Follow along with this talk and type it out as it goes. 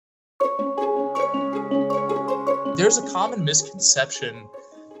There's a common misconception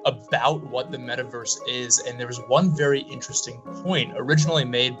about what the metaverse is, and there was one very interesting point originally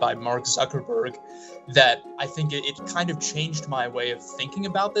made by Mark Zuckerberg that I think it kind of changed my way of thinking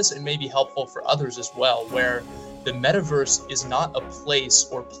about this and may be helpful for others as well, where the metaverse is not a place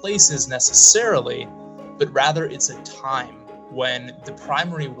or places necessarily, but rather it's a time when the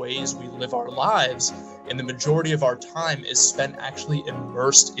primary ways we live our lives and the majority of our time is spent actually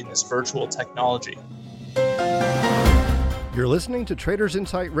immersed in this virtual technology. You're listening to Traders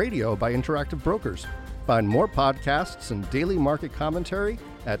Insight Radio by Interactive Brokers. Find more podcasts and daily market commentary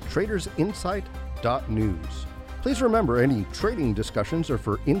at tradersinsight.news. Please remember, any trading discussions are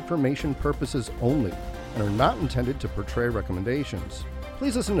for information purposes only and are not intended to portray recommendations.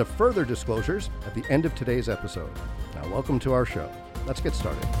 Please listen to further disclosures at the end of today's episode. Now, welcome to our show. Let's get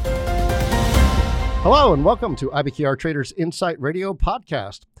started. Hello, and welcome to IBKR Traders Insight Radio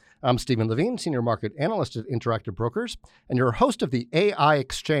podcast. I'm Stephen Levine, Senior Market Analyst at Interactive Brokers, and your host of the AI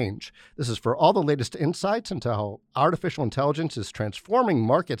Exchange. This is for all the latest insights into how artificial intelligence is transforming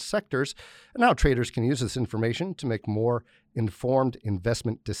market sectors and how traders can use this information to make more informed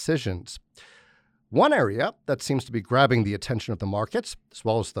investment decisions. One area that seems to be grabbing the attention of the markets, as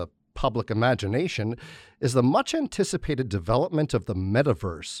well as the public imagination, is the much-anticipated development of the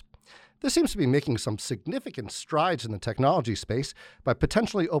Metaverse. This seems to be making some significant strides in the technology space by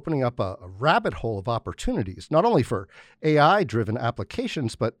potentially opening up a rabbit hole of opportunities, not only for AI-driven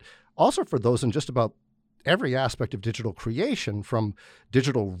applications, but also for those in just about every aspect of digital creation, from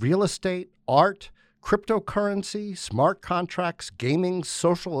digital real estate, art, cryptocurrency, smart contracts, gaming,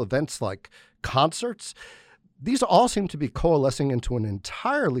 social events like concerts. These all seem to be coalescing into an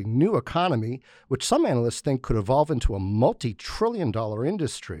entirely new economy, which some analysts think could evolve into a multi-trillion-dollar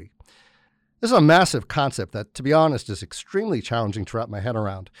industry. This is a massive concept that, to be honest, is extremely challenging to wrap my head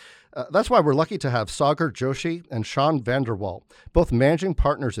around. That's why we're lucky to have Sagar, Joshi, and Sean Vanderwall, both managing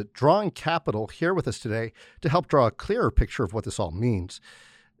partners at Drawing Capital, here with us today to help draw a clearer picture of what this all means.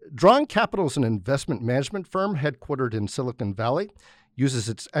 Drawing Capital is an investment management firm headquartered in Silicon Valley, uses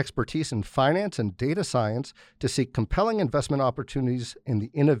its expertise in finance and data science to seek compelling investment opportunities in the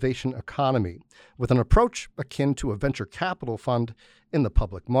innovation economy, with an approach akin to a venture capital fund in the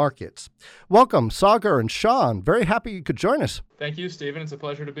public markets. Welcome, Sagar and Sean. Very happy you could join us. Thank you, Stephen. It's a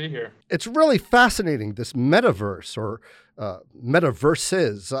pleasure to be here. It's really fascinating, this metaverse, or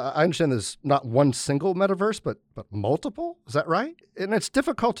metaverses. I understand there's not one single metaverse, but multiple. Is that right? And it's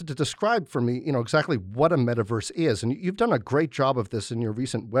difficult to describe for me, exactly what a metaverse is. And you've done a great job of this in your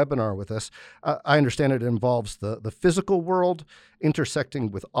recent webinar with us. I understand it involves the physical world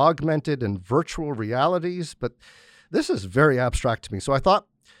intersecting with augmented and virtual realities, but this is very abstract to me. So I thought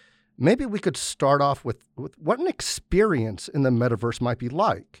maybe we could start off with what an experience in the metaverse might be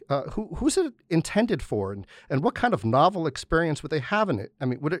like. Who's it intended for, and what kind of novel experience would they have in it? I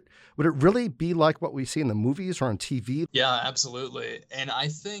mean, would it really be like what we see in the movies or on TV? Yeah, absolutely. And I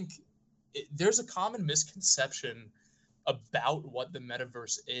think there's a common misconception about what the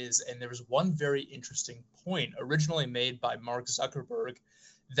metaverse is. And there was one very interesting point originally made by Mark Zuckerberg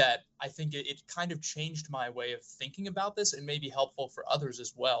that I think it kind of changed my way of thinking about this and may be helpful for others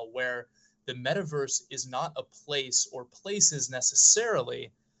as well, where the metaverse is not a place or places necessarily,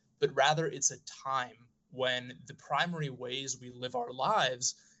 but rather it's a time when the primary ways we live our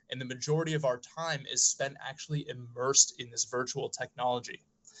lives and the majority of our time is spent actually immersed in this virtual technology.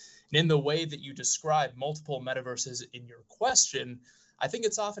 And in the way that you describe multiple metaverses in your question, I think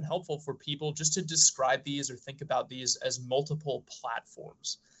it's often helpful for people just to describe these or think about these as multiple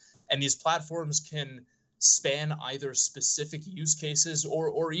platforms. And these platforms can span either specific use cases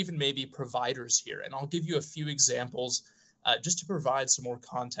or even maybe providers here. And I'll give you a few examples just to provide some more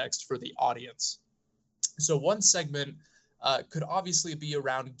context for the audience. So one segment could obviously be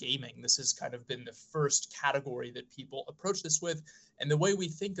around gaming. This has kind of been the first category that people approach this with. And the way we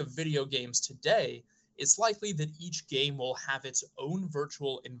think of video games today, it's likely that each game will have its own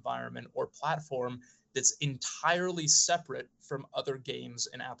virtual environment or platform that's entirely separate from other games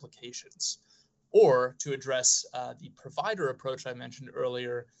and applications. Or to address the provider approach I mentioned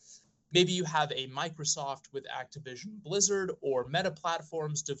earlier, maybe you have a Microsoft with Activision Blizzard, or Meta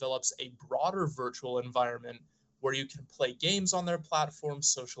Platforms develops a broader virtual environment where you can play games on their platform,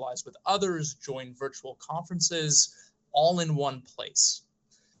 socialize with others, join virtual conferences, all in one place.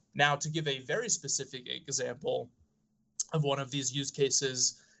 Now, to give a very specific example of one of these use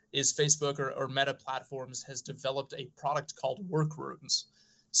cases is Facebook or Meta Platforms has developed a product called Workrooms.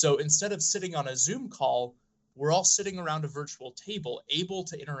 So instead of sitting on a Zoom call, we're all sitting around a virtual table, able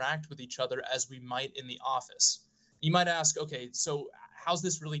to interact with each other as we might in the office. You might ask, okay, so how's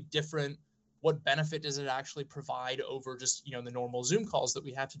this really different what benefit does it actually provide over just, the normal Zoom calls that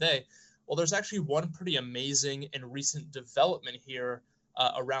we have today? Well, there's actually one pretty amazing and recent development here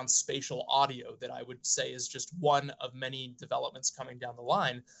around spatial audio that I would say is just one of many developments coming down the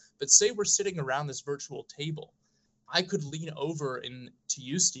line. But say we're sitting around this virtual table. I could lean over to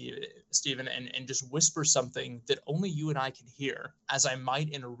you, Stephen, and just whisper something that only you and I can hear, as I might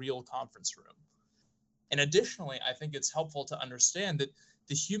in a real conference room. And additionally, I think it's helpful to understand that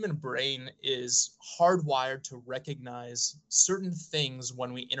the human brain is hardwired to recognize certain things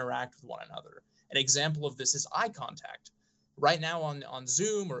when we interact with one another. An example of this is eye contact. Right now on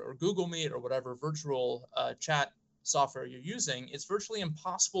Zoom or Google Meet or whatever virtual chat software you're using, it's virtually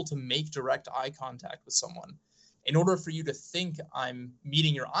impossible to make direct eye contact with someone. In order for you to think I'm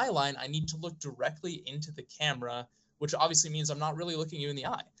meeting your eye line, I need to look directly into the camera, which obviously means I'm not really looking you in the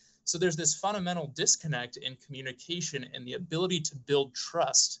eye. So there's this fundamental disconnect in communication and the ability to build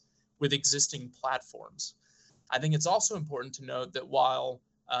trust with existing platforms. I think it's also important to note that while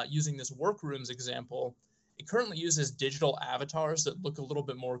using this workrooms example, it currently uses digital avatars that look a little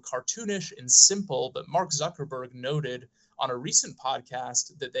bit more cartoonish and simple, but Mark Zuckerberg noted on a recent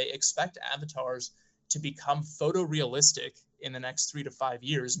podcast that they expect avatars to become photorealistic in the next 3 to 5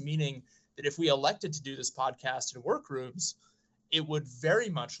 years, meaning that if we elected to do this podcast in workrooms, it would very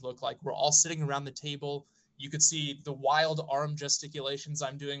much look like we're all sitting around the table. You could see the wild arm gesticulations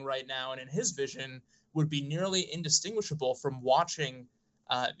I'm doing right now, and in his vision would be nearly indistinguishable from watching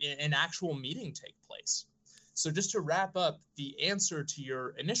an actual meeting take place. So just to wrap up the answer to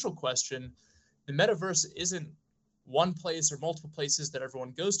your initial question, the metaverse isn't one place or multiple places that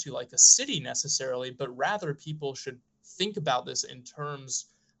everyone goes to like a city necessarily, but rather people should think about this in terms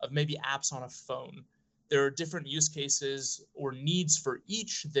of maybe apps on a phone. There are different use cases or needs for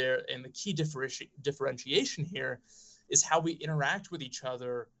each there, and the key differentiation here is how we interact with each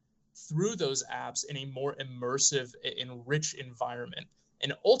other through those apps in a more immersive and rich environment.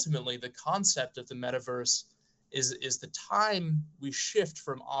 And ultimately, the concept of the metaverse is the time we shift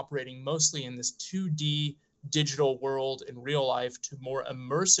from operating mostly in this 2D digital world in real life to more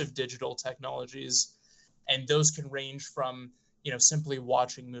immersive digital technologies. And those can range from, simply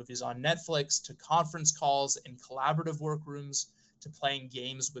watching movies on Netflix to conference calls and collaborative workrooms to playing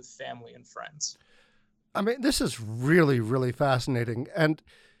games with family and friends. I mean, this is really, really fascinating. And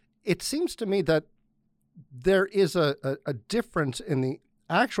it seems to me that there is a difference in the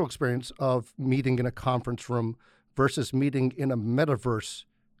actual experience of meeting in a conference room versus meeting in a metaverse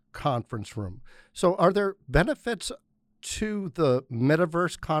conference room. So are there benefits to the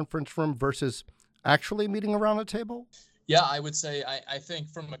metaverse conference room versus actually meeting around a table? Yeah, I would say I think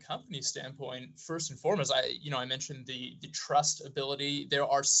from a company standpoint, first and foremost, I mentioned the trust ability. There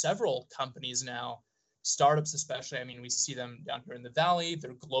are several companies now, startups especially. I mean, we see them down here in the Valley.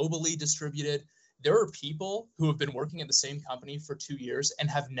 They're globally distributed. There are people who have been working at the same company for 2 years and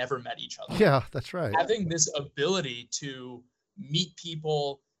have never met each other. Yeah, that's right. Having this ability to meet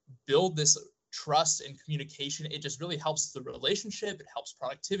people, build this trust and communication, it just really helps the relationship. It helps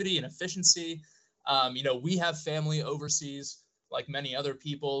productivity and efficiency. We have family overseas, like many other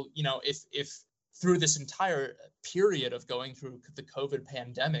people. If through this entire period of going through the COVID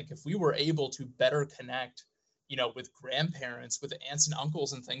pandemic, if we were able to better connect, with grandparents, with aunts and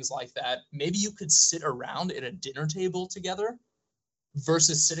uncles and things like that, maybe you could sit around at a dinner table together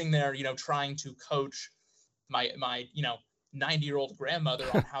versus sitting there, trying to coach my 90-year-old grandmother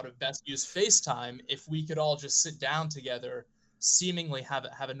on how to best use FaceTime. If we could all just sit down together, seemingly have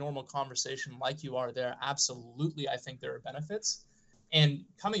a normal conversation like you are there, absolutely, I think there are benefits. And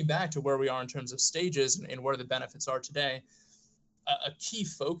coming back to where we are in terms of stages and where the benefits are today, a key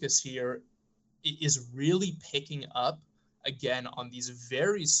focus here is really picking up again on these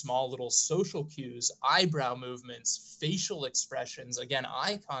very small little social cues, eyebrow movements, facial expressions, again,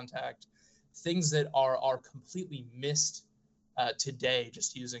 eye contact, things that are completely missed today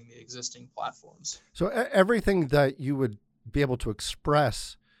just using the existing platforms. So everything that you would be able to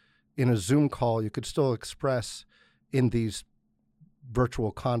express in a Zoom call, you could still express in these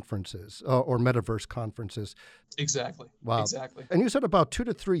virtual conferences or metaverse conferences. Exactly. Wow. Exactly. And you said about 2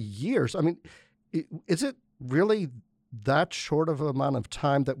 to 3 years. I mean, is it really that short of an amount of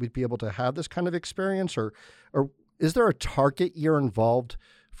time that we'd be able to have this kind of experience, or is there a target year involved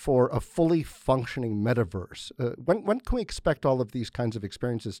for a fully functioning metaverse? When can we expect all of these kinds of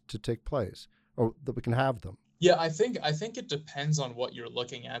experiences to take place, or that we can have them? Yeah, I think it depends on what you're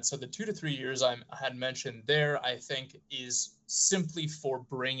looking at. So the 2 to 3 years I had mentioned there, I think, is simply for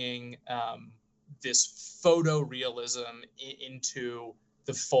bringing this photorealism into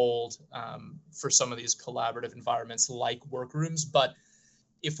the fold for some of these collaborative environments like workrooms. But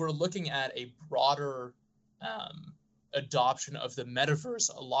if we're looking at a broader adoption of the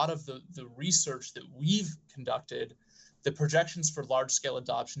metaverse, a lot of the research that we've conducted, the projections for large-scale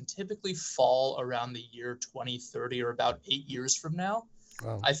adoption typically fall around the year 2030, or about 8 years from now.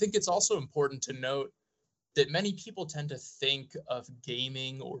 Wow. I think it's also important to note that many people tend to think of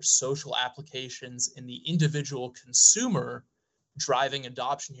gaming or social applications in the individual consumer driving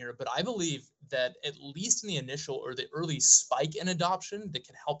adoption here. But I believe that at least in the initial or the early spike in adoption that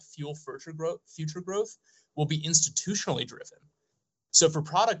can help fuel future growth will be institutionally driven. So for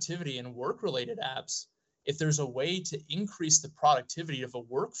productivity and work-related apps, if there's a way to increase the productivity of a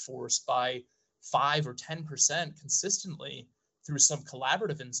workforce by 5 or 10% consistently through some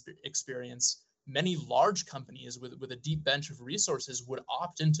collaborative experience, many large companies with a deep bench of resources would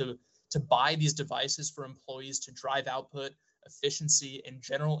opt into to buy these devices for employees to drive output, efficiency, and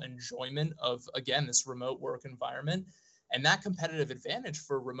general enjoyment of, again, this remote work environment. And that competitive advantage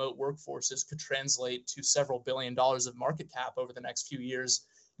for remote workforces could translate to several $1 billion of market cap over the next few years,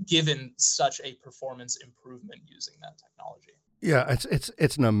 given such a performance improvement using that technology. Yeah,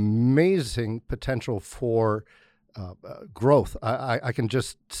 it's an amazing potential for growth. I can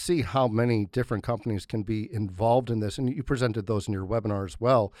just see how many different companies can be involved in this, and you presented those in your webinar as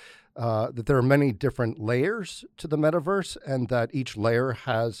well. That there are many different layers to the metaverse, and that each layer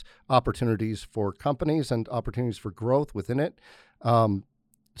has opportunities for companies and opportunities for growth within it.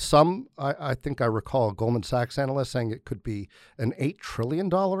 I think I recall a Goldman Sachs analyst saying it could be an $8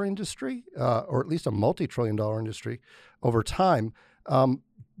 trillion industry, or at least a multi-trillion-dollar industry over time.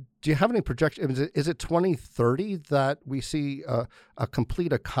 Do you have any projections? Is it 2030 that we see a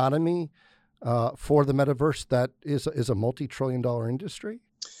complete economy for the metaverse that is a multi-trillion-dollar industry?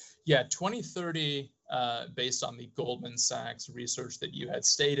 Yeah, 2030, based on the Goldman Sachs research that you had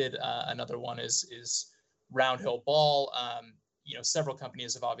stated. Another one is Roundhill Ball. Several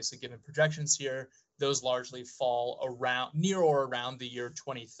companies have obviously given projections here. Those largely fall near or around the year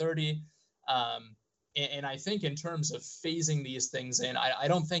 2030. And I think in terms of phasing these things in, I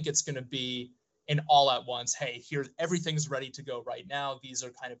don't think it's going to be an all at once, hey, here's everything's ready to go right now. These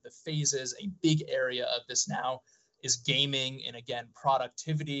are kind of the phases. A big area of this now is gaming and, again,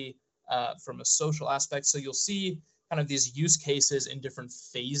 productivity from a social aspect. So you'll see kind of these use cases in different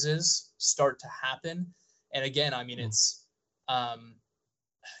phases start to happen. And again, I mean, it's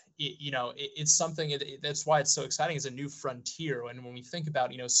something that's why it's so exciting. It's a new frontier. And when we think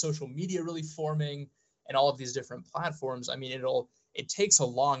about, social media really forming and all of these different platforms, I mean, it takes a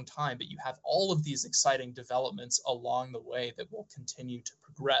long time, but you have all of these exciting developments along the way that will continue to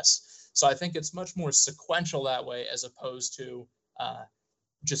progress. So I think it's much more sequential that way, as opposed to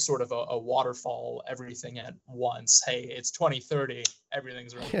just sort of a waterfall, everything at once. Hey, it's 2030,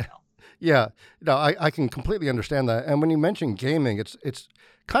 everything's ready now. Yeah, no, I can completely understand that. And when you mention gaming, it's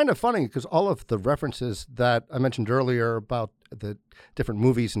kind of funny because all of the references that I mentioned earlier about the different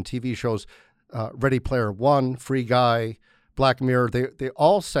movies and TV shows, Ready Player One, Free Guy, Black Mirror, they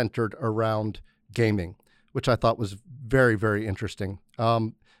all centered around gaming, which I thought was very, very interesting.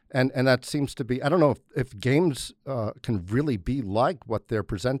 And that seems to be, I don't know if games can really be like what they're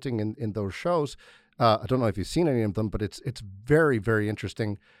presenting in those shows. I don't know if you've seen any of them, but it's very, very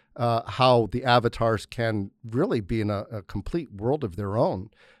interesting how the avatars can really be in a complete world of their own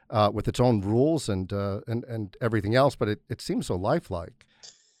with its own rules and everything else. But it seems so lifelike.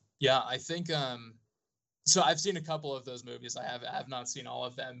 Yeah, I think so. I've seen a couple of those movies. I have not seen all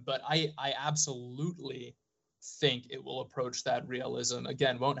of them, but I absolutely think it will approach that realism.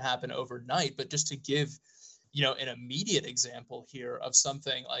 Again, won't happen overnight, but just to give an immediate example here of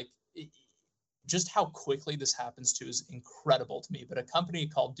something like just how quickly this happens too is incredible to me. But a company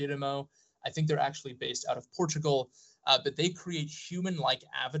called Didimo, I think they're actually based out of Portugal, but they create human-like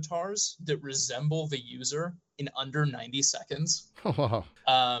avatars that resemble the user in under 90 seconds. Wow.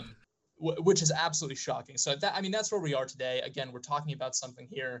 Which is absolutely shocking. So that's where we are today. Again, we're talking about something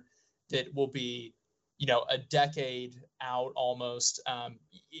here that will be, a decade out almost,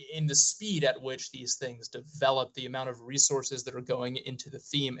 in the speed at which these things develop, the amount of resources that are going into the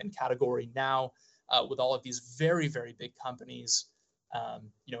theme and category now, with all of these very, very big companies,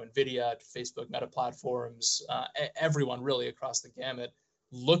 NVIDIA, Facebook, Meta platforms, everyone really across the gamut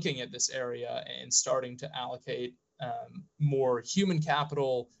looking at this area and starting to allocate more human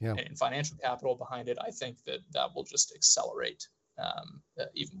capital and financial capital behind it. I think that will just accelerate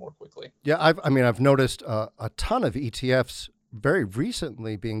even more quickly. Yeah, I've noticed a ton of ETFs very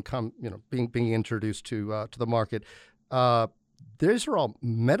recently being introduced to the market. These are all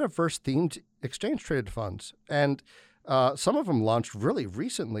metaverse themed exchange traded funds, and some of them launched really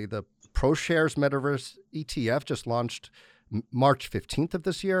recently. The ProShares Metaverse ETF just launched March 15th of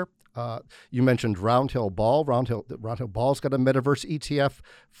this year. You mentioned Roundhill Ball. Roundhill Ball's got a Metaverse ETF,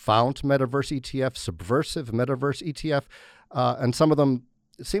 Fount Metaverse ETF, Subversive Metaverse ETF, and some of them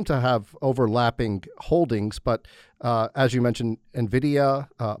seem to have overlapping holdings. But as you mentioned, NVIDIA,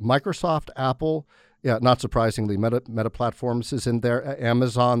 Microsoft, Apple, yeah, not surprisingly, Meta Platforms is in there,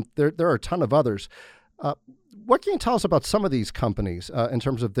 Amazon. There are a ton of others. What can you tell us about some of these companies in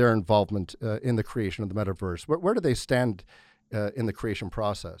terms of their involvement in the creation of the metaverse? Where do they stand in the creation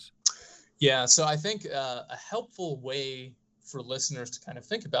process? Yeah, so I think a helpful way for listeners to kind of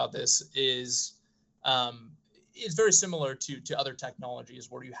think about this is it's very similar to other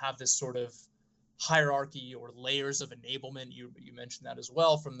technologies where you have this sort of hierarchy or layers of enablement. You mentioned that as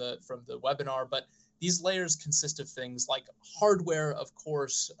well from the webinar, but these layers consist of things like hardware, of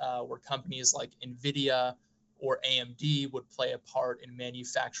course, where companies like NVIDIA or AMD would play a part in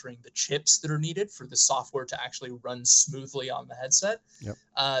manufacturing the chips that are needed for the software to actually run smoothly on the headset. Yep.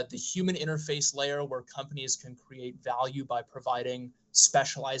 The human interface layer, where companies can create value by providing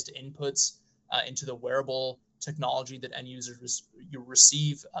specialized inputs into the wearable technology that end users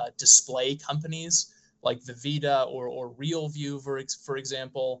receive. Display companies like Vivida or RealView, for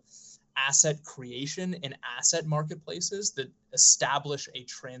example. Asset creation and asset marketplaces that establish a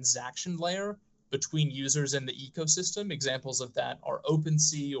transaction layer between users and the ecosystem. Examples of that are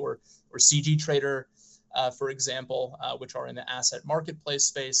OpenSea or CG Trader, for example, which are in the asset marketplace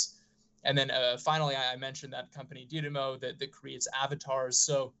space. And then finally, I mentioned that company Dynamo that creates avatars.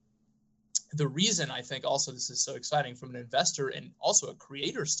 So the reason I think also this is so exciting from an investor and also a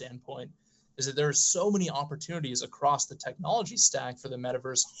creator standpoint is that there are so many opportunities across the technology stack for the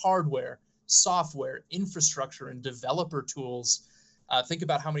metaverse: hardware, software, infrastructure, and developer tools. Think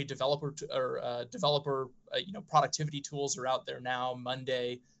about how many developer productivity tools are out there now.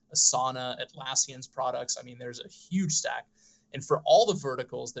 Monday, Asana, Atlassian's products. I mean, there's a huge stack. And for all the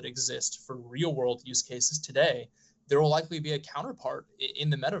verticals that exist for real world use cases today, there will likely be a counterpart in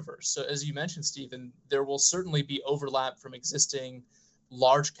the metaverse. So as you mentioned, Stephen, there will certainly be overlap from existing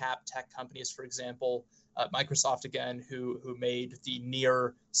large cap tech companies, for example, Microsoft, again, who made the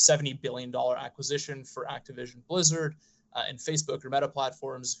near $70 billion acquisition for Activision Blizzard, and Facebook or Meta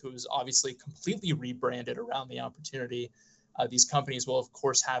Platforms, who's obviously completely rebranded around the opportunity. These companies will, of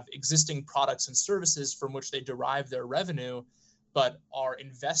course, have existing products and services from which they derive their revenue, but are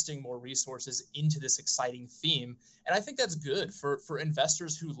investing more resources into this exciting theme. And I think that's good for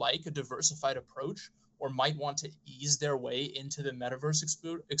investors who like a diversified approach or might want to ease their way into the metaverse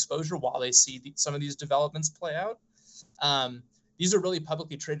exposure while they see some of these developments play out. These are really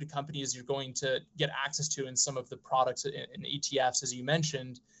publicly traded companies you're going to get access to in some of the products and ETFs, as you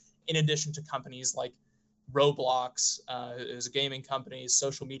mentioned, in addition to companies like Roblox, is a gaming company,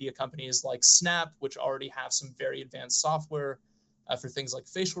 social media companies like Snap, which already have some very advanced software for things like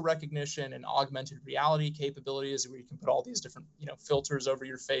facial recognition and augmented reality capabilities, where you can put all these different filters over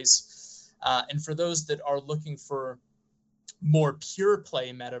your face. And for those that are looking for more pure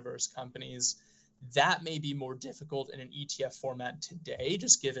play metaverse companies, that may be more difficult in an ETF format today,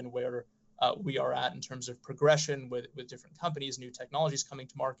 just given where we are at in terms of progression with different companies, new technologies coming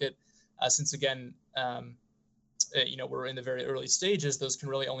to market. Since again, we're in the very early stages, those can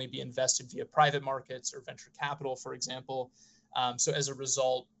really only be invested via private markets or venture capital, for example. So as a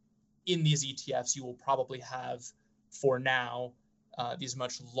result, in these ETFs, you will probably have, for now, these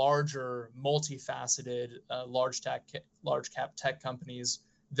much larger, multifaceted, large cap tech companies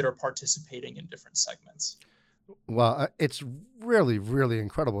that are participating in different segments. Well, it's really, really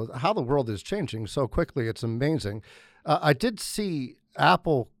incredible how the world is changing so quickly. It's amazing. I did see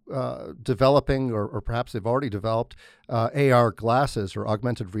Apple developing, or perhaps they've already developed, AR glasses or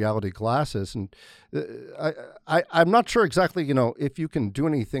augmented reality glasses. And I'm not sure exactly, if you can do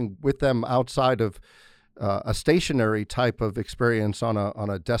anything with them outside of a stationary type of experience on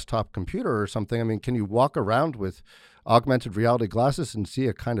a desktop computer or something. I mean, can you walk around with augmented reality glasses and see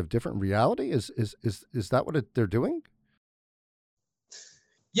a kind of different reality? Is that what they're doing?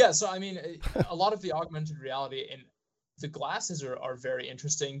 Yeah, so I mean, a lot of the augmented reality and the glasses are very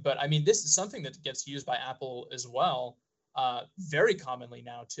interesting, but I mean, this is something that gets used by Apple as well, very commonly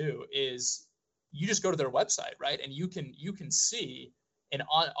now too, is you just go to their website, right? And you can see an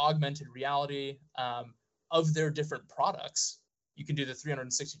augmented reality of their different products. You can do the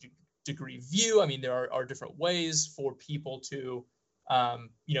 360-degree view. I mean, there are different ways for people to,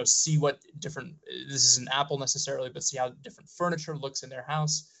 see what different, this isn't Apple necessarily, but see how different furniture looks in their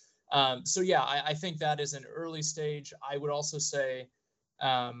house. So yeah, I think that is an early stage. I would also say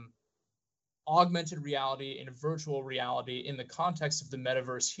augmented reality and virtual reality in the context of the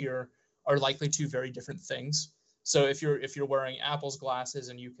metaverse here are likely two very different things. So if you're wearing Apple's glasses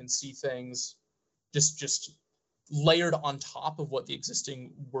and you can see things just layered on top of what the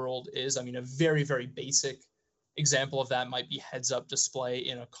existing world is. I mean, a very, very basic example of that might be heads-up display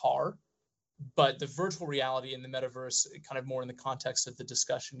in a car. But the virtual reality in the metaverse, kind of more in the context of the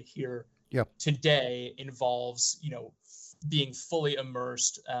discussion here today, involves, being fully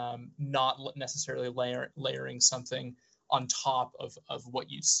immersed, not necessarily layering something on top of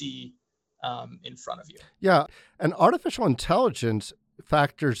what you see in front of you. Yeah, and artificial intelligence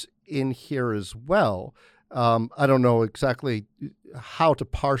factors in here as well. I don't know exactly how to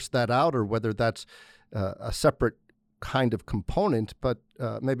parse that out or whether that's a separate kind of component, but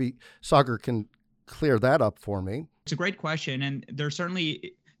maybe Sagar can clear that up for me. It's a great question, and there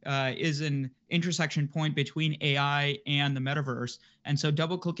certainly is an intersection point between AI and the metaverse. And so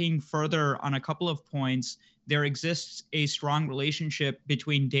double-clicking further on a couple of points, there exists a strong relationship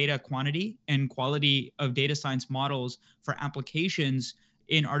between data quantity and quality of data science models for applications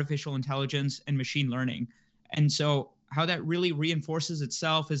in artificial intelligence and machine learning. And so how that really reinforces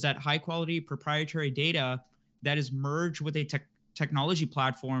itself is that high-quality proprietary data that is merged with a technology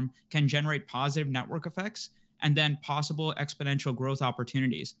platform can generate positive network effects and then possible exponential growth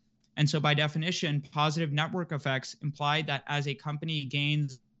opportunities. And so by definition, positive network effects imply that as a company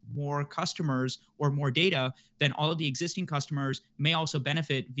gains more customers or more data, then all of the existing customers may also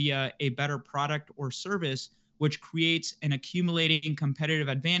benefit via a better product or service, which creates an accumulating competitive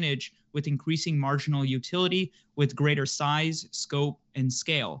advantage with increasing marginal utility, with greater size, scope, and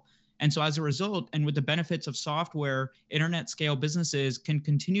scale. And so as a result, and with the benefits of software, internet scale businesses can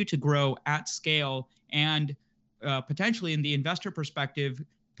continue to grow at scale and potentially, in the investor perspective,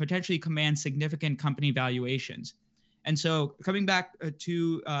 potentially command significant company valuations. And so coming back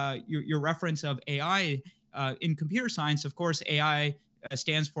to your reference of AI, in computer science, of course, AI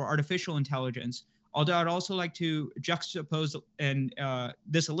stands for artificial intelligence. Although I'd also like to juxtapose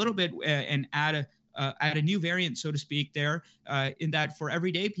this a little bit and add a new variant, so to speak, there, in that for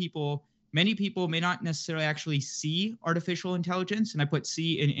everyday people, many people may not necessarily actually see artificial intelligence, and I put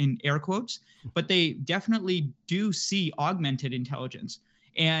 "see" in air quotes, but they definitely do see augmented intelligence.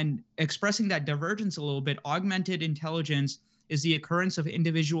 And expressing that divergence a little bit, augmented intelligence is the occurrence of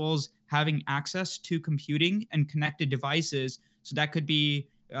individuals having access to computing and connected devices. So that could be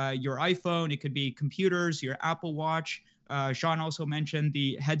your iPhone, it could be computers, your Apple Watch. Sean also mentioned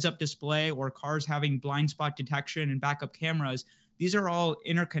the heads-up display or cars having blind spot detection and backup cameras. These are all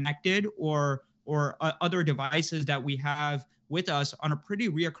interconnected or other devices that we have with us on a pretty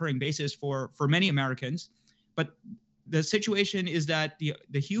reoccurring basis for many Americans. But the situation is that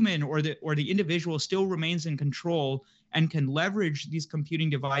the human or the individual still remains in control and can leverage these computing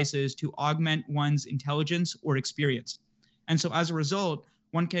devices to augment one's intelligence or experience. And so as a result,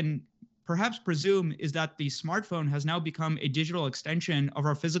 one can perhaps presume is that the smartphone has now become a digital extension of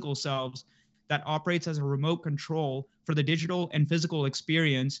our physical selves that operates as a remote control for the digital and physical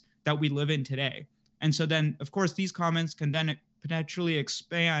experience that we live in today. And so then, of course, these comments can then potentially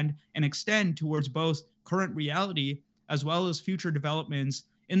expand and extend towards both current reality as well as future developments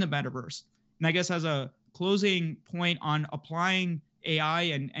in the metaverse. And I guess as a closing point on applying AI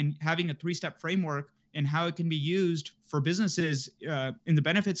and having a three-step framework and how it can be used for businesses in the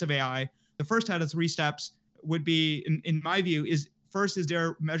benefits of AI, the first out of three steps would be, in my view, is first, is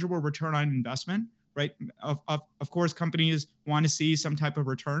there measurable return on investment, right? Of course, companies want to see some type of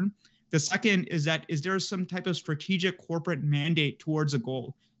return. The second is that, is there some type of strategic corporate mandate towards a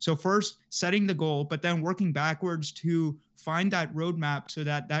goal? So first, setting the goal, but then working backwards to find that roadmap so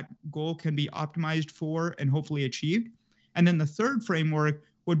that that goal can be optimized for and hopefully achieved. And then the third framework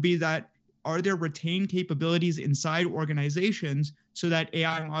would be that, are there retained capabilities inside organizations so that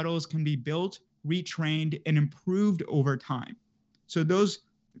AI models can be built, retrained, and improved over time? So those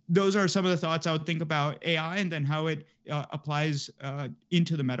are some of the thoughts I would think about AI and then how it applies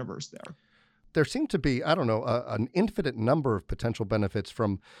into the metaverse there. There seem to be, I don't know, an infinite number of potential benefits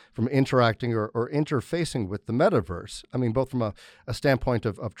from interacting or interfacing with the metaverse. I mean, both from a standpoint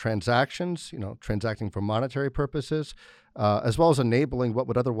of transactions, transacting for monetary purposes, as well as enabling what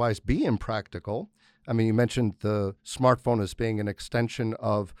would otherwise be impractical. I mean, you mentioned the smartphone as being an extension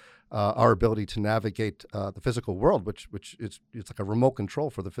of our ability to navigate the physical world, which it's like a remote control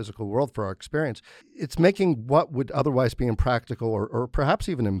for the physical world for our experience. It's making what would otherwise be impractical or perhaps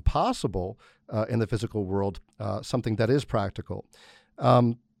even impossible in the physical world something that is practical.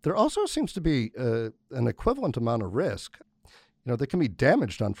 There also seems to be an equivalent amount of risk. There can be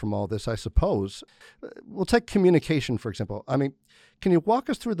damage done from all this, I suppose. We'll take communication, for example. I mean, can you walk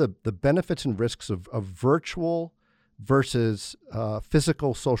us through the benefits and risks of virtual versus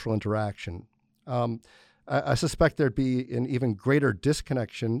physical social interaction? I suspect there'd be an even greater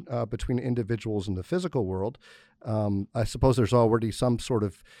disconnection between individuals in the physical world. I suppose there's already some sort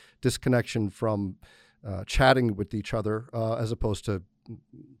of disconnection from chatting with each other as opposed to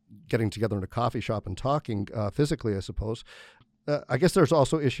getting together in a coffee shop and talking physically, I suppose. I guess there's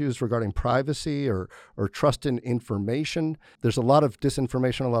also issues regarding privacy or trust in information. There's a lot of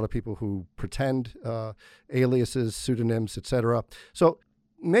disinformation, a lot of people who pretend aliases, pseudonyms, etc. So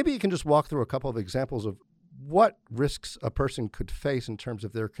maybe you can just walk through a couple of examples of what risks a person could face in terms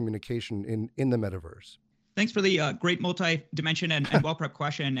of their communication in the metaverse. Thanks for the great multi-dimension and well-prepped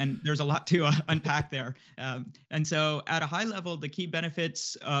question. And there's a lot to unpack there. And so at a high level, the key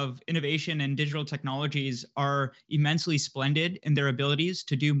benefits of innovation and digital technologies are immensely splendid in their abilities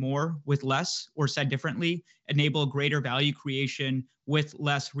to do more with less, or said differently, enable greater value creation with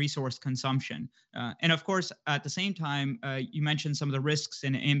less resource consumption. And of course, at the same time, you mentioned some of the risks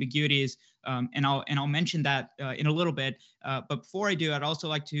and ambiguities, and I'll mention that in a little bit. But before I do, I'd also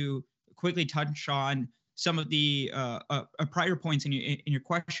like to quickly touch on some of the prior points in your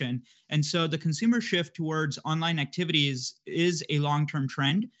question. And so the consumer shift towards online activities is a long-term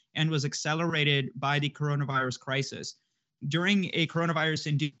trend and was accelerated by the coronavirus crisis. During a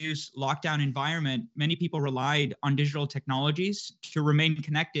coronavirus-induced lockdown environment, many people relied on digital technologies to remain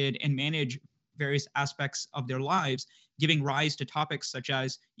connected and manage various aspects of their lives, giving rise to topics such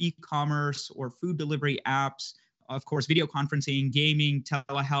as e-commerce or food delivery apps, of course, video conferencing, gaming,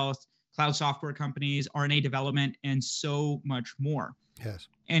 telehealth, cloud software companies, RNA development, and so much more. Yes.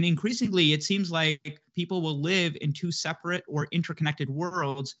 And increasingly, it seems like people will live in two separate or interconnected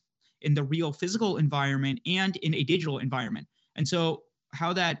worlds, in the real physical environment and in a digital environment. And so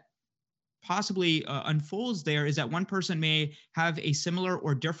how that possibly unfolds there is that one person may have a similar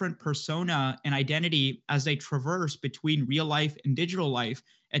or different persona and identity as they traverse between real life and digital life,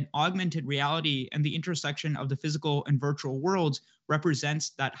 and augmented reality and the intersection of the physical and virtual worlds represents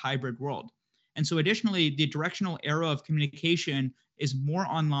that hybrid world. And so additionally, the directional era of communication is more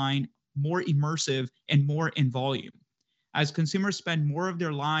online, more immersive, and more in volume. As consumers spend more of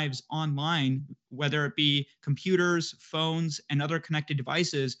their lives online, whether it be computers, phones, and other connected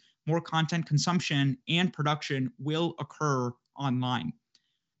devices, more content consumption and production will occur online.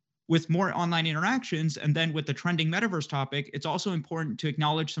 With more online interactions, and then with the trending metaverse topic, it's also important to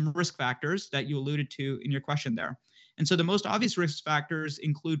acknowledge some risk factors that you alluded to in your question there. And so the most obvious risk factors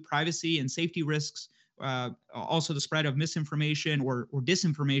include privacy and safety risks, also the spread of misinformation or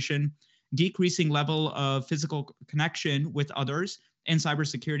disinformation, decreasing level of physical connection with others, and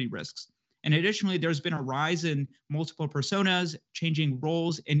cybersecurity risks. And additionally, there's been a rise in multiple personas, changing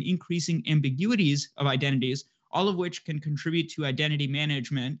roles, and increasing ambiguities of identities, all of which can contribute to identity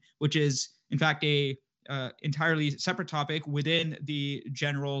management, which is, in fact, a entirely separate topic within the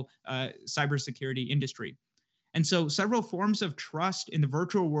general cybersecurity industry. And so several forms of trust in the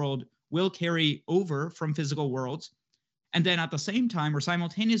virtual world will carry over from physical worlds. And then at the same time, or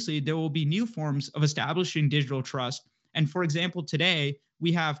simultaneously, there will be new forms of establishing digital trust. And for example, today,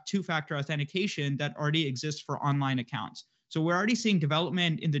 we have two-factor authentication that already exists for online accounts. So we're already seeing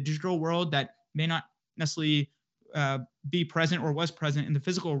development in the digital world that may not necessarily be present or was present in the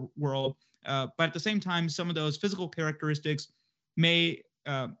physical world. But at the same time, some of those physical characteristics may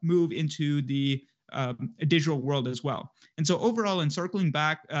move into the digital world as well. And so overall, and circling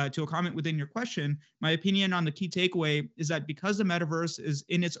back to a comment within your question, my opinion on the key takeaway is that because the metaverse is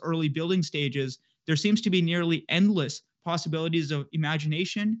in its early building stages, there seems to be nearly endless possibilities of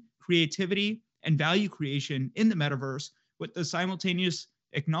imagination, creativity, and value creation in the metaverse, with the simultaneous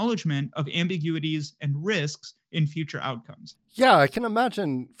acknowledgement of ambiguities and risks in future outcomes. Yeah, I can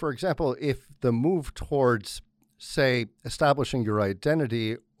imagine, for example, if the move towards, say, establishing your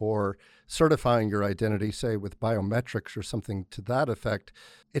identity or certifying your identity, say with biometrics or something to that effect,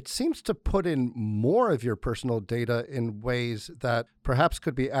 it seems to put in more of your personal data in ways that perhaps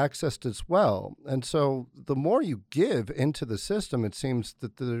could be accessed as well. And so the more you give into the system, it seems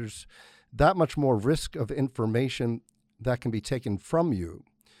that there's that much more risk of information that can be taken from you.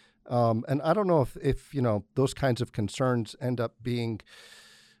 And I don't know if you know, those kinds of concerns end up being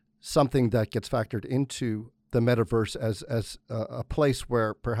something that gets factored into the metaverse as a place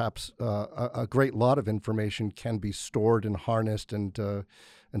where perhaps a great lot of information can be stored and harnessed and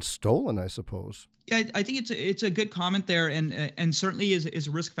stolen, I suppose. Yeah, I think it's a good comment there, and certainly is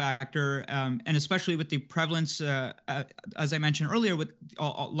a risk factor, and especially with the prevalence, as I mentioned earlier, with a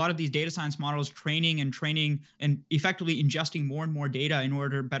lot of these data science models training and effectively ingesting more and more data in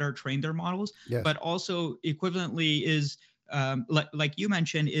order to better train their models. Yes. But also equivalently is, like you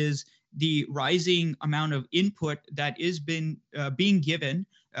mentioned, is the rising amount of input that is being given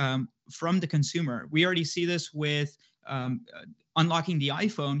from the consumer. We already see this with unlocking the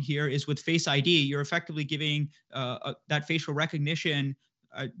iPhone here is with Face ID. You're effectively giving that facial recognition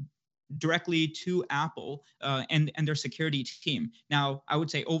directly to Apple and their security team. Now, I would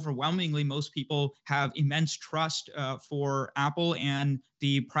say overwhelmingly, most people have immense trust for Apple and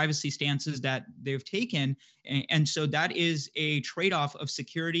the privacy stances that they've taken. And so that is a trade-off of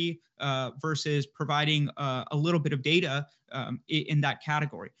security versus providing a little bit of data in that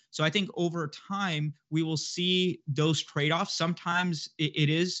category. So I think over time, we will see those trade-offs. Sometimes it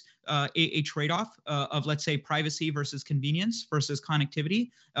is a trade-off of, let's say, privacy versus convenience versus connectivity,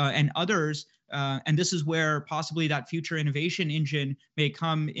 and others. And this is where possibly that future innovation engine may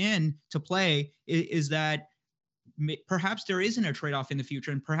come in to play, is that perhaps there isn't a trade-off in the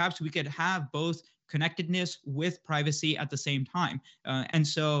future, and perhaps we could have both connectedness with privacy at the same time. And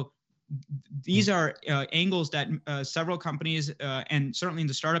so these are angles that several companies, and certainly in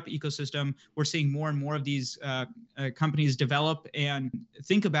the startup ecosystem, we're seeing more and more of these companies develop and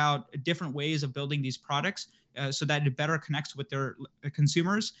think about different ways of building these products so that it better connects with their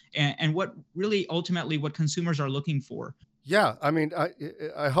consumers and what really ultimately what consumers are looking for. Yeah, I mean,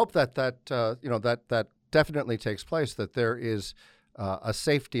 I hope that that definitely takes place, that there is a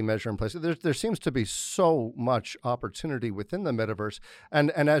safety measure in place. There seems to be so much opportunity within the metaverse.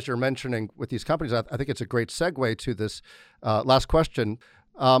 And as you're mentioning with these companies, I think it's a great segue to this last question.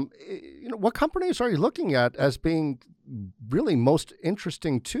 What companies are you looking at as being really most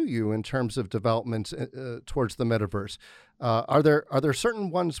interesting to you in terms of developments towards the metaverse? Are there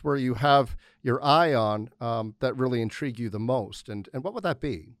certain ones where you have your eye on that really intrigue you the most? And what would that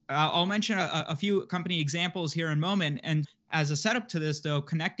be? I'll mention a few company examples here in a moment. And as a setup to this, though,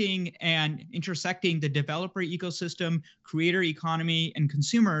 connecting and intersecting the developer ecosystem, creator economy, and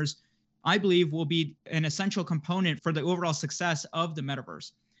consumers, I believe will be an essential component for the overall success of the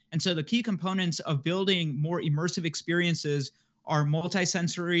metaverse. And so the key components of building more immersive experiences are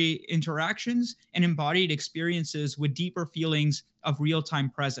multisensory interactions and embodied experiences with deeper feelings of real-time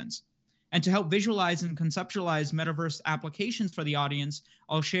presence. And to help visualize and conceptualize metaverse applications for the audience,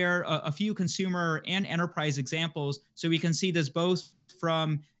 I'll share a few consumer and enterprise examples so we can see this both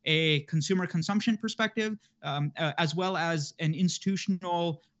from a consumer consumption perspective, as well as an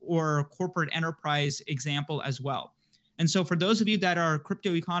institutional or corporate enterprise example as well. And so for those of you that are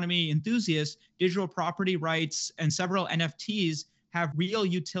crypto economy enthusiasts, digital property rights and several NFTs have real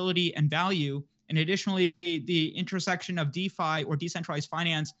utility and value. And additionally, the intersection of DeFi or decentralized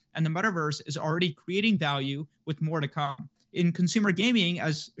finance and the metaverse is already creating value with more to come. In consumer gaming,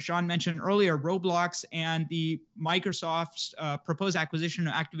 as Sean mentioned earlier, Roblox and the Microsoft's proposed acquisition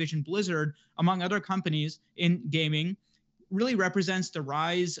of Activision Blizzard, among other companies in gaming, really represents the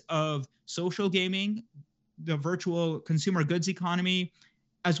rise of social gaming, the virtual consumer goods economy,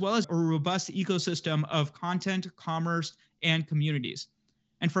 as well as a robust ecosystem of content, commerce, and communities.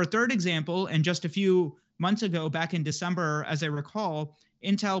 And for a third example, and just a few months ago, back in December, as I recall,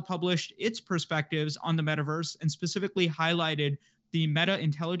 Intel published its perspectives on the metaverse and specifically highlighted the meta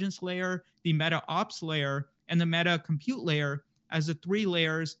intelligence layer, the meta ops layer, and the meta compute layer as the three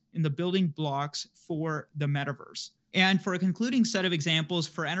layers in the building blocks for the metaverse. And for a concluding set of examples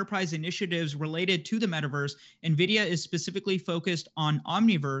for enterprise initiatives related to the metaverse, NVIDIA is specifically focused on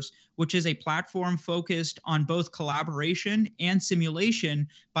Omniverse, which is a platform focused on both collaboration and simulation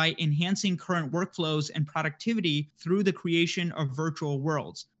by enhancing current workflows and productivity through the creation of virtual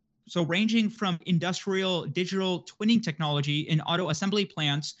worlds. So ranging from industrial digital twinning technology in auto assembly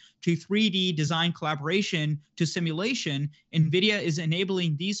plants to 3D design collaboration to simulation, NVIDIA is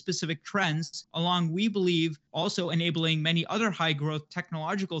enabling these specific trends, along, we believe, also enabling many other high growth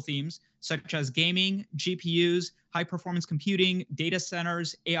technological themes, such as gaming, GPUs, high performance computing, data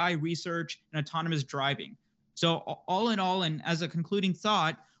centers, AI research, and autonomous driving. So all in all, and as a concluding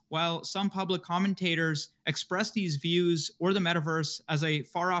thought, while some public commentators express these views or the metaverse as a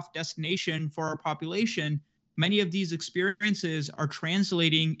far-off destination for our population, many of these experiences are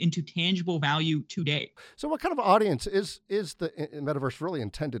translating into tangible value today. So what kind of audience is the metaverse really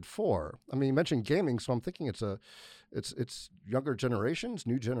intended for? I mean, you mentioned gaming, so I'm thinking it's younger generations,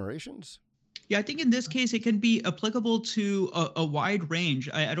 new generations. Yeah, I think in this case, it can be applicable to a wide range.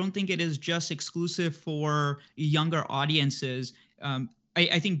 I don't think it is just exclusive for younger audiences.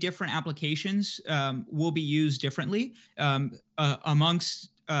 I think different applications will be used differently amongst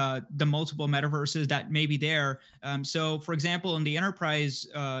the multiple metaverses that may be there. So, for example, in the enterprise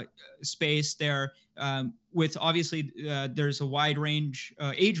space there, with obviously there's a wide range,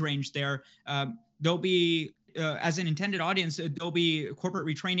 age range there, there'll be as an intended audience, there'll be corporate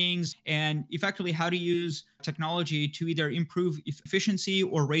retrainings and effectively how to use technology to either improve efficiency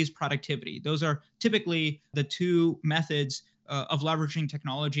or raise productivity. Those are typically the two methods of leveraging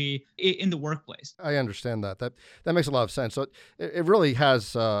technology in the workplace. I understand that. That makes a lot of sense. So it really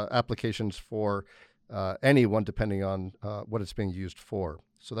has applications for anyone, depending on what it's being used for.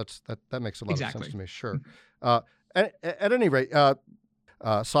 So that makes a lot of sense to me. Sure. At any rate,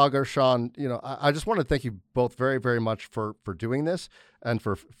 Sagar, Sean, I just want to thank you both very, very much for doing this and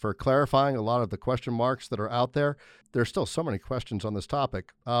for clarifying a lot of the question marks that are out there. There's still so many questions on this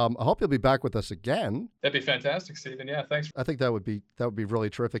topic. I hope you'll be back with us again. That'd be fantastic, Stephen. Yeah, thanks. I think that would be really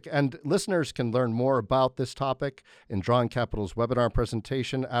terrific. And listeners can learn more about this topic in Drawing Capital's webinar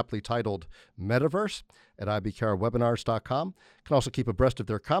presentation, aptly titled Metaverse, at ibkrwebinars.com. Can also keep abreast of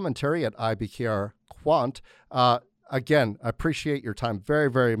their commentary at ibkrquant. Again, I appreciate your time very,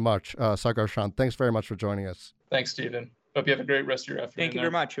 very much. Sagar, Sean, thanks very much for joining us. Thanks, Stephen. Hope you have a great rest of your afternoon. Thank you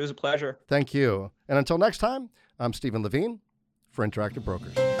very much. It was a pleasure. Thank you. And until next time, I'm Stephen Levine for Interactive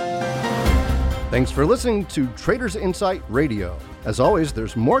Brokers. Thanks for listening to Traders Insight Radio. As always,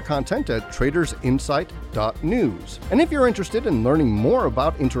 there's more content at tradersinsight.news. And if you're interested in learning more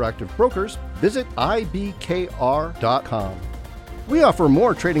about Interactive Brokers, visit ibkr.com. We offer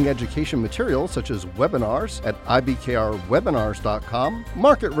more trading education material such as webinars at ibkrwebinars.com,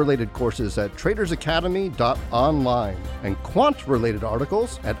 market-related courses at tradersacademy.online, and quant-related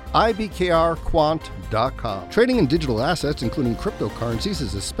articles at ibkrquant.com. Trading in digital assets, including cryptocurrencies,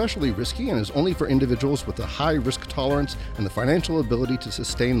 is especially risky and is only for individuals with a high risk tolerance and the financial ability to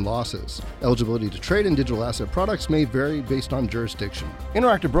sustain losses. Eligibility to trade in digital asset products may vary based on jurisdiction.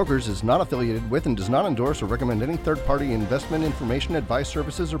 Interactive Brokers is not affiliated with and does not endorse or recommend any third-party investment information, advice,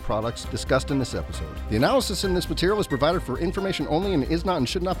 services, or products discussed in this episode. The analysis in this material is provided for information only and is not and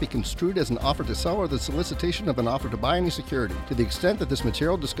should not be construed as an offer to sell or the solicitation of an offer to buy any security. To the extent that this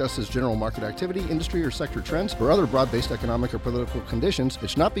material discusses general market activity, industry or sector trends, or other broad-based economic or political conditions, it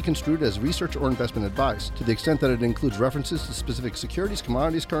should not be construed as research or investment advice. To the extent that it includes references to specific securities,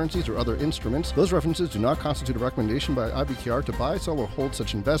 commodities, currencies, or other instruments, those references do not constitute a recommendation by IBKR to buy, sell, or hold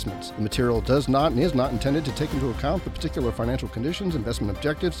such investments. The material does not and is not intended to take into account the particular financial conditions, investment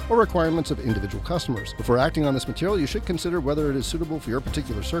objectives, or requirements of individual customers. Before acting on this material, you should consider whether it is suitable for your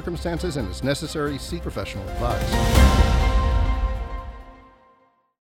particular circumstances and, as necessary, seek professional advice.